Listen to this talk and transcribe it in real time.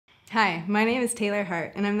Hi, my name is Taylor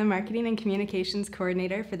Hart, and I'm the Marketing and Communications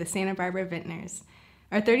Coordinator for the Santa Barbara VIntners.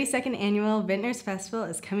 Our 32nd annual VIntners Festival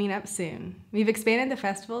is coming up soon. We've expanded the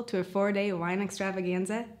festival to a 4-day wine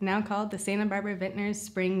extravaganza, now called the Santa Barbara VIntners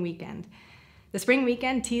Spring Weekend. The Spring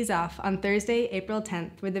Weekend tees off on Thursday, April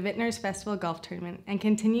 10th with the VIntners Festival Golf Tournament and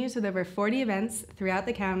continues with over 40 events throughout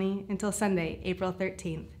the county until Sunday, April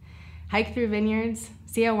 13th. Hike through vineyards,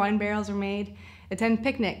 see how wine barrels are made, attend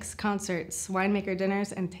picnics, concerts, winemaker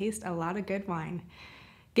dinners, and taste a lot of good wine.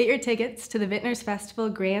 Get your tickets to the VIntners Festival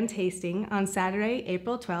Grand Tasting on Saturday,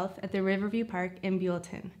 April 12th at the Riverview Park in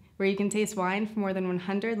Buellton, where you can taste wine from more than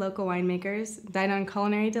 100 local winemakers, dine on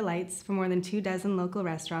culinary delights from more than 24 local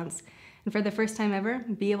restaurants, and for the first time ever,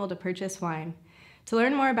 be able to purchase wine. To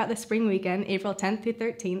learn more about the Spring Weekend, April 10th through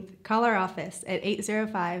 13th, call our office at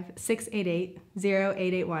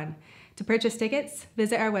 805-688-0881. To purchase tickets,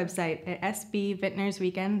 visit our website at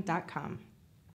sbvintnersweekend.com.